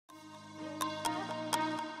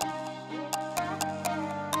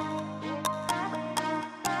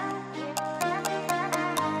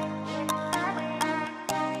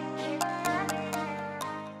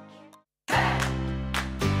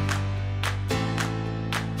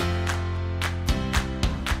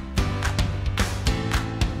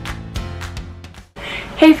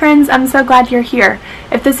Hey friends, I'm so glad you're here.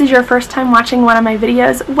 If this is your first time watching one of my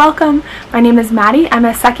videos, welcome. My name is Maddie. I'm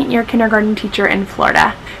a second-year kindergarten teacher in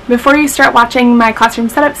Florida. Before you start watching my classroom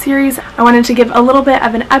setup series, I wanted to give a little bit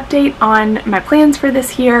of an update on my plans for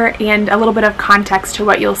this year and a little bit of context to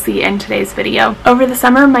what you'll see in today's video. Over the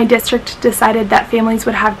summer, my district decided that families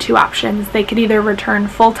would have two options. They could either return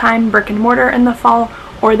full-time brick and mortar in the fall,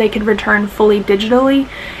 or they could return fully digitally.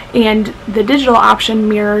 And the digital option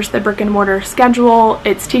mirrors the brick and mortar schedule.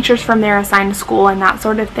 It's teachers from their assigned school and that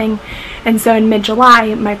sort of thing. And so in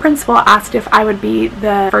mid-July, my principal asked if I would be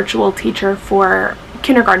the virtual teacher for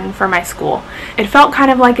kindergarten for my school. It felt kind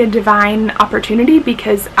of like a divine opportunity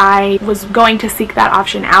because I was going to seek that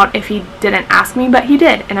option out if he didn't ask me, but he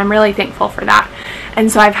did, and I'm really thankful for that.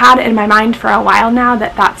 And so I've had in my mind for a while now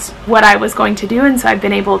that that's what I was going to do, and so I've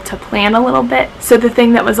been able to plan a little bit. So the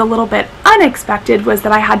thing that was a little bit unexpected was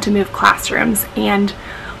that I had to move classrooms, and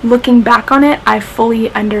looking back on it, I fully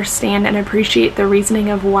understand and appreciate the reasoning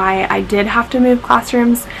of why I did have to move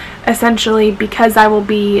classrooms. Essentially, because I will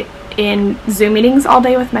be in Zoom meetings all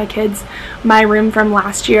day with my kids, my room from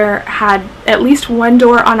last year had at least one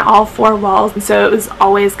door on all four walls, and so it was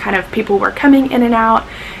always kind of people were coming in and out,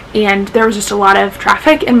 and there was just a lot of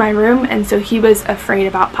traffic in my room, and so he was afraid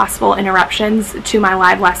about possible interruptions to my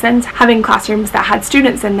live lessons, having classrooms that had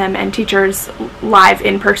students in them and teachers live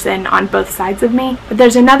in person on both sides of me. But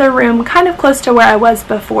there's another room kind of close to where I was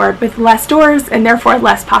before with less doors and therefore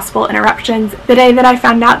less possible interruptions. The day that I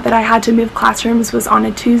found out that I had to move classrooms was on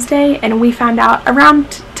a Tuesday, and we found out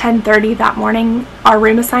around 10:30 that morning our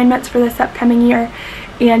room assignments for this upcoming year.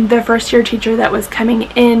 And the first year teacher that was coming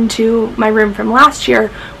into my room from last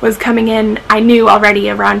year was coming in, I knew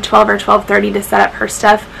already, around 12 or 12:30 to set up her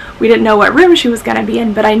stuff. We didn't know what room she was going to be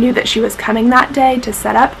in, but I knew that she was coming that day to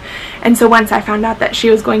set up. And so once I found out that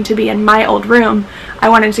she was going to be in my old room, I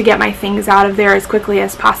wanted to get my things out of there as quickly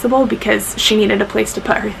as possible because she needed a place to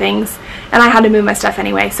put her things. And I had to move my stuff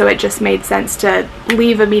anyway, so it just made sense to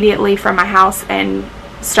leave immediately from my house and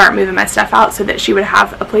start moving my stuff out so that she would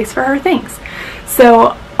have a place for her things.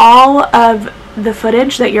 So all of the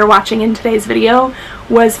footage that you're watching in today's video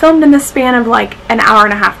was filmed in the span of like an hour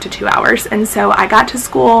and a half to 2 hours. And so I got to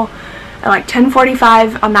school at like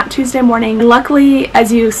 10:45 on that Tuesday morning. Luckily,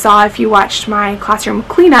 as you saw if you watched my classroom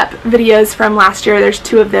cleanup videos from last year, there's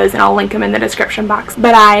two of those and I'll link them in the description box.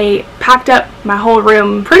 But I packed up my whole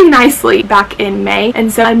room pretty nicely back in May.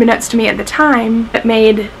 And so unbeknownst to me at the time, it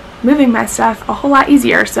made moving my stuff a whole lot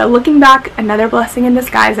easier. So looking back, another blessing in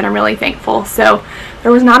disguise, and I'm really thankful. So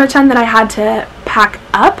there was not a ton that I had to pack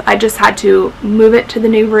up. I just had to move it to the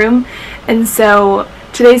new room. And so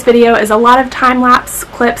today's video is a lot of time-lapse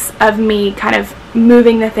clips of me kind of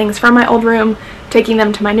moving the things from my old room, taking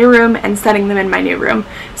them to my new room, and setting them in my new room.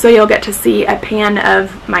 So you'll get to see a pan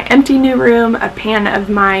of my empty new room, a pan of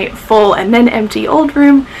my full and then empty old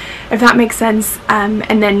room, if that makes sense,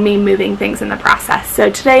 and then me moving things in the process. So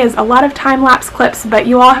today is a lot of time-lapse clips, but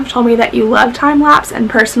you all have told me that you love time-lapse, and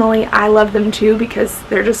personally I love them too because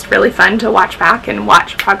they're just really fun to watch back and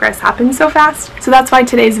watch progress happen so fast. So that's why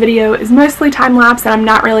today's video is mostly time-lapse, and I'm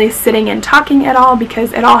not really sitting and talking at all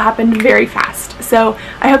because it all happened very fast. So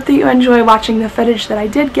I hope that you enjoy watching the footage that I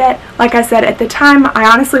did get. Like I said, at the time I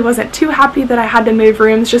honestly wasn't too happy that I had to move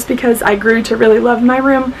rooms just because I grew to really love my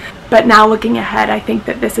room. But now looking ahead, I think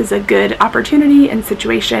that this is a good opportunity and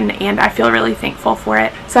situation, and I feel really thankful for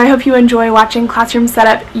it. So I hope you enjoy watching Classroom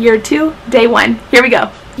Setup Year 2, Day 1. Here we go.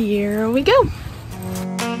 Here we go.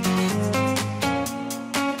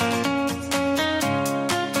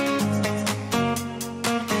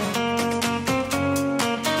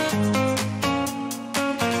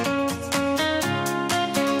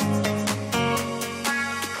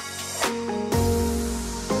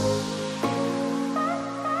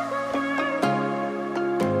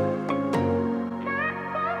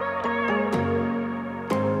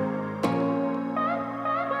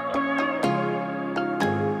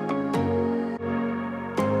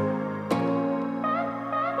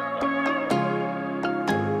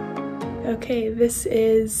 Okay, this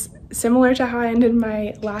is similar to how I ended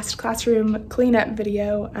my last classroom cleanup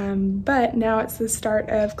video, but now it's the start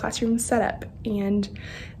of classroom setup, and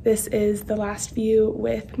this is the last view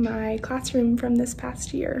with my classroom from this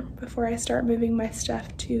past year before I start moving my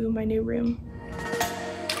stuff to my new room.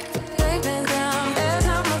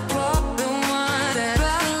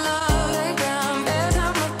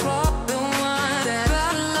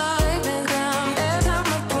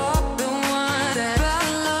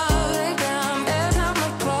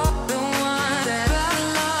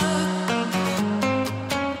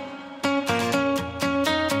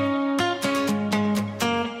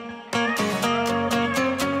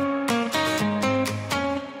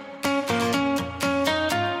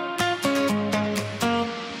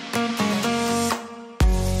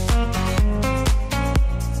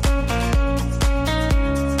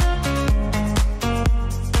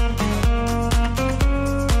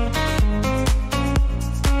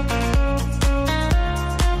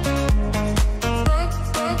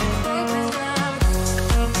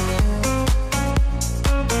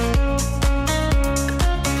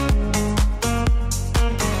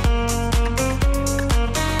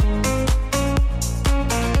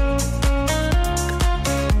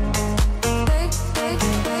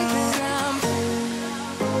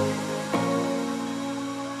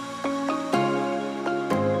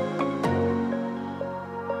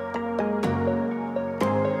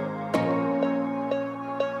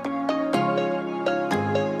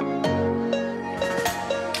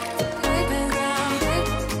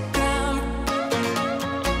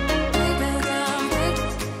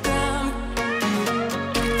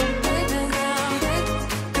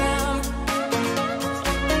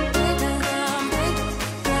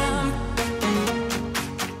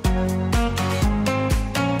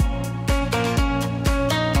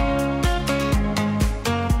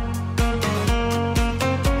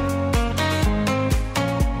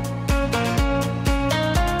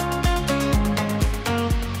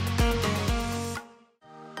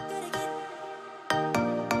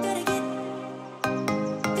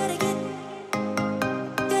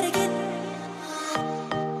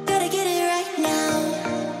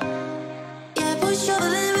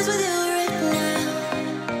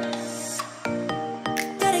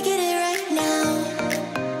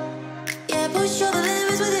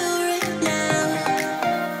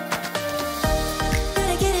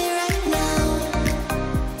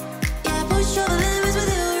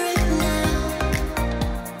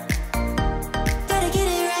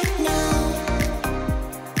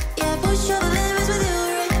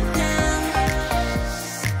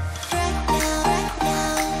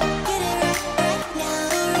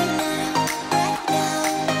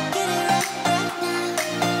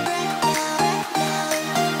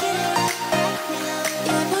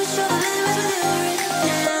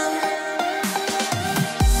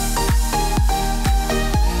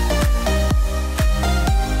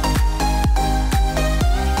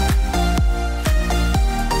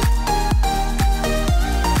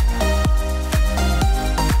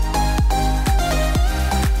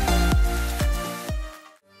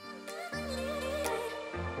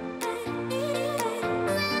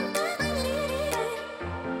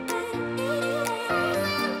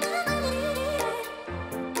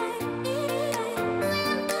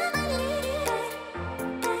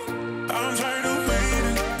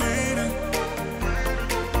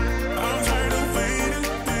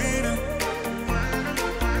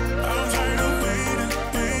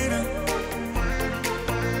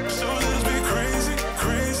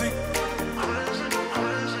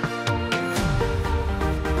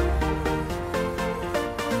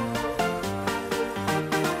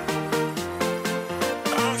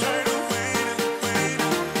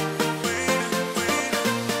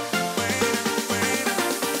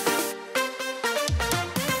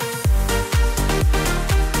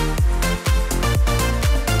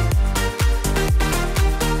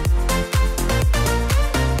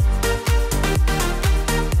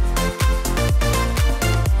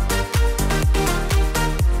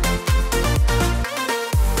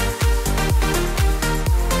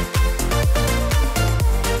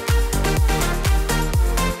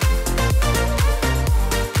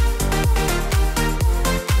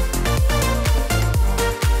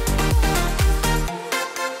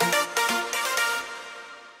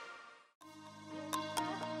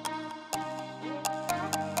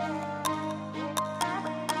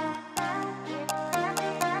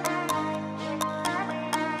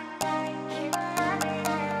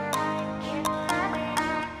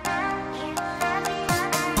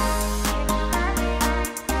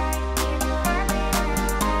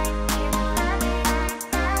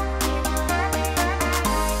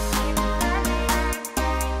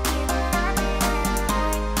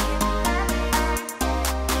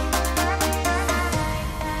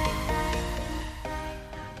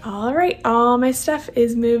 Alright, all my stuff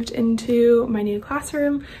is moved into my new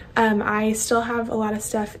classroom. I still have a lot of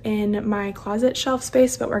stuff in my closet shelf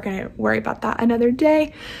space, but we're gonna worry about that another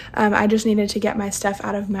day. I just needed to get my stuff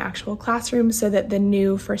out of my actual classroom so that the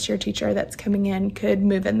new first year teacher that's coming in could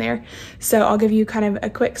move in there. So I'll give you kind of a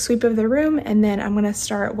quick sweep of the room, and then I'm gonna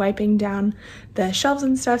start wiping down the shelves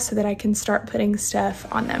and stuff so that I can start putting stuff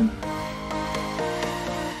on them.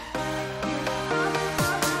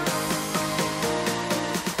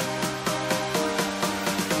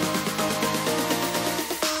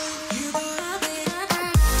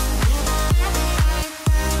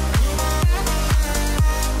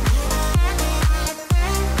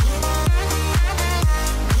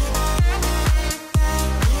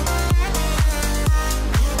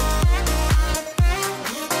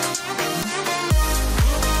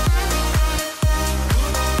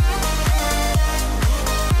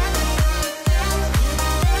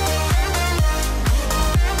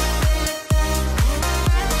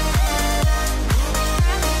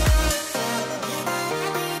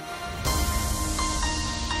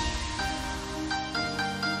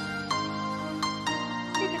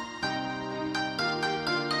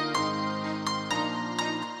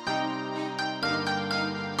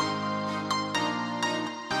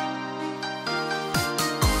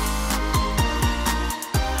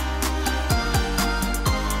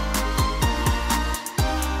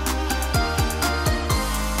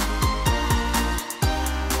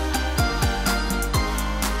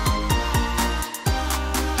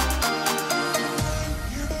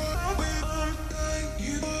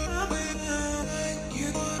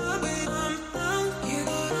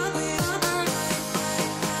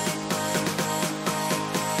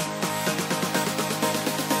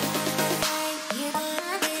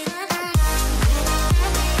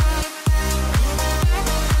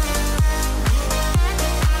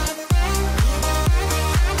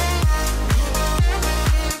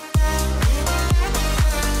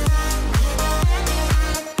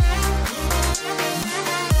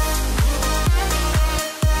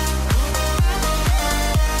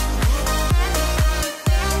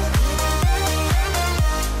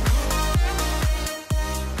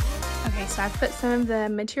 So I've put some of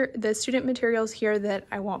the student materials here that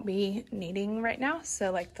I won't be needing right now. So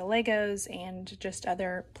like the Legos and just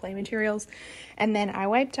other play materials. And then I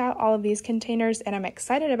wiped out all of these containers, and I'm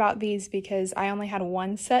excited about these because I only had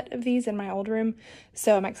one set of these in my old room.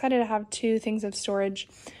 So I'm excited to have 2 things of storage.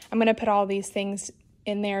 I'm gonna put all these things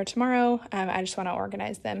in there tomorrow. I just wanna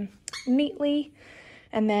organize them neatly.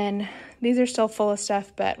 And then these are still full of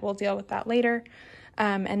stuff, but we'll deal with that later.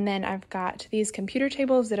 And then I've got these computer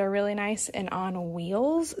tables that are really nice and on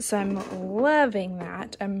wheels. So I'm loving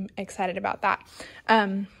that. I'm excited about that.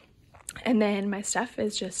 And then my stuff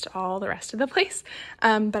is just all the rest of the place.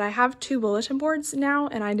 But I have 2 bulletin boards now,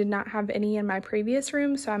 and I did not have any in my previous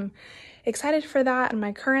room. So I'm excited for that. And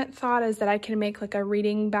my current thought is that I can make like a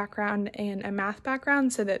reading background and a math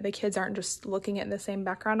background so that the kids aren't just looking at the same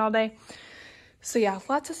background all day. So yeah,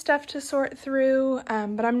 lots of stuff to sort through,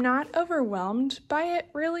 but I'm not overwhelmed by it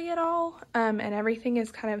really at all, and everything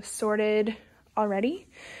is kind of sorted already.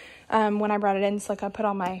 When I brought it in, so like I put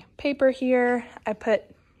all my paper here, I put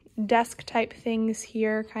desk type things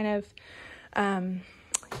here, kind of,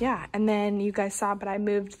 yeah, and then you guys saw, but I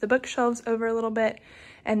moved the bookshelves over a little bit,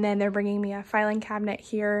 and then they're bringing me a filing cabinet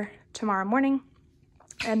here tomorrow morning,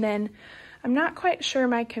 and then I'm not quite sure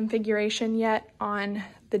my configuration yet on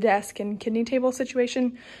the desk and kidney table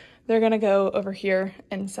situation. They're gonna go over here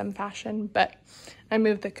in some fashion, but I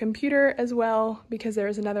moved the computer as well because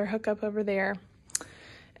there's another hookup over there.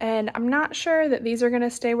 And I'm not sure that these are gonna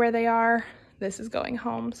stay where they are. This is going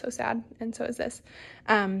home, so sad, and so is this.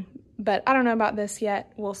 But I don't know about this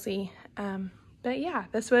yet, we'll see. But yeah,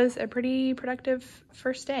 this was a pretty productive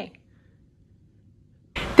first day.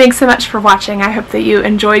 Thanks so much for watching. I hope that you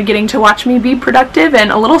enjoyed getting to watch me be productive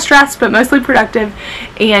and a little stressed, but mostly productive,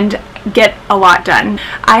 and get a lot done.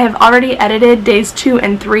 I have already edited days 2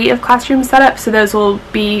 and 3 of classroom setup, so those will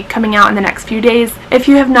be coming out in the next few days. If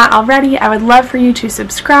you have not already, I would love for you to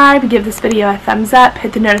subscribe, give this video a thumbs up,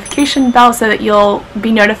 hit the notification bell so that you'll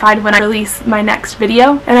be notified when I release my next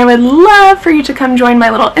video. And I would love for you to come join my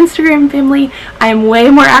little Instagram family. I am way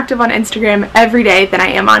more active on Instagram every day than I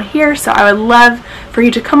am on here, so I would love for you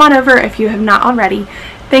to come on over if you have not already.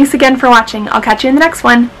 Thanks again for watching. I'll catch you in the next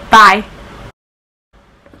one. Bye.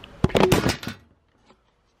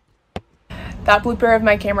 That blooper of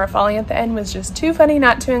my camera falling at the end was just too funny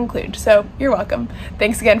not to include, so you're welcome.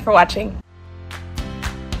 Thanks again for watching.